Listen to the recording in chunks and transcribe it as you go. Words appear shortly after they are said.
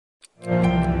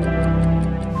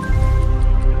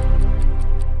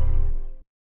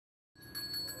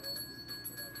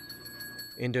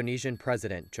Indonesian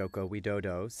President Joko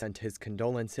Widodo sent his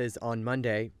condolences on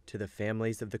Monday to the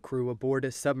families of the crew aboard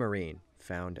a submarine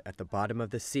found at the bottom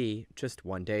of the sea just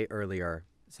one day earlier.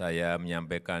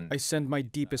 I send my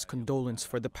deepest condolence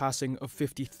for the passing of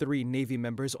 53 Navy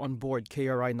members on board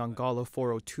KRI Nanggala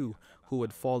 402 who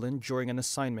had fallen during an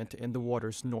assignment in the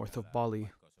waters north of Bali.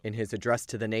 In his address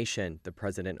to the nation, the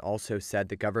president also said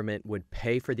the government would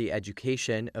pay for the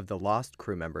education of the lost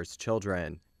crew members'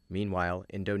 children. Meanwhile,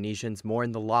 Indonesians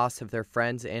mourn the loss of their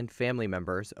friends and family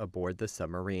members aboard the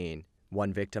submarine.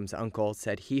 One victim's uncle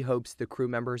said he hopes the crew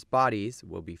members' bodies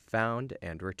will be found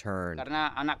and returned.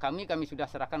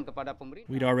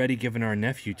 We'd already given our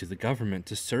nephew to the government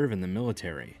to serve in the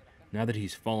military. Now that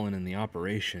he's fallen in the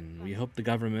operation, we hope the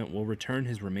government will return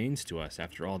his remains to us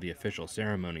after all the official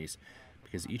ceremonies,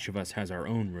 because each of us has our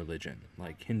own religion,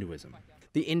 like Hinduism.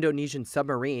 The Indonesian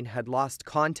submarine had lost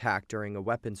contact during a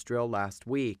weapons drill last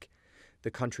week.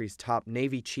 The country's top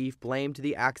Navy chief blamed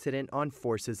the accident on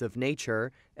forces of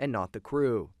nature and not the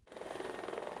crew.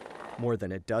 More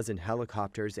than a dozen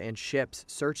helicopters and ships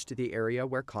searched the area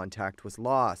where contact was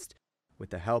lost, with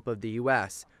the help of the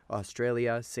U.S.,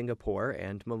 Australia, Singapore,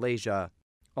 and Malaysia.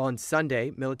 On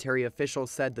Sunday, military officials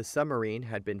said the submarine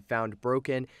had been found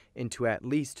broken into at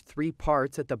least 3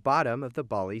 parts at the bottom of the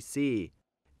Bali Sea.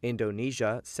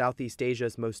 Indonesia, Southeast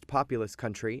Asia's most populous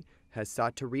country, has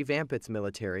sought to revamp its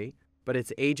military, but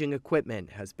its aging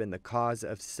equipment has been the cause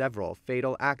of several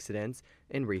fatal accidents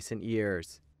in recent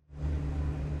years.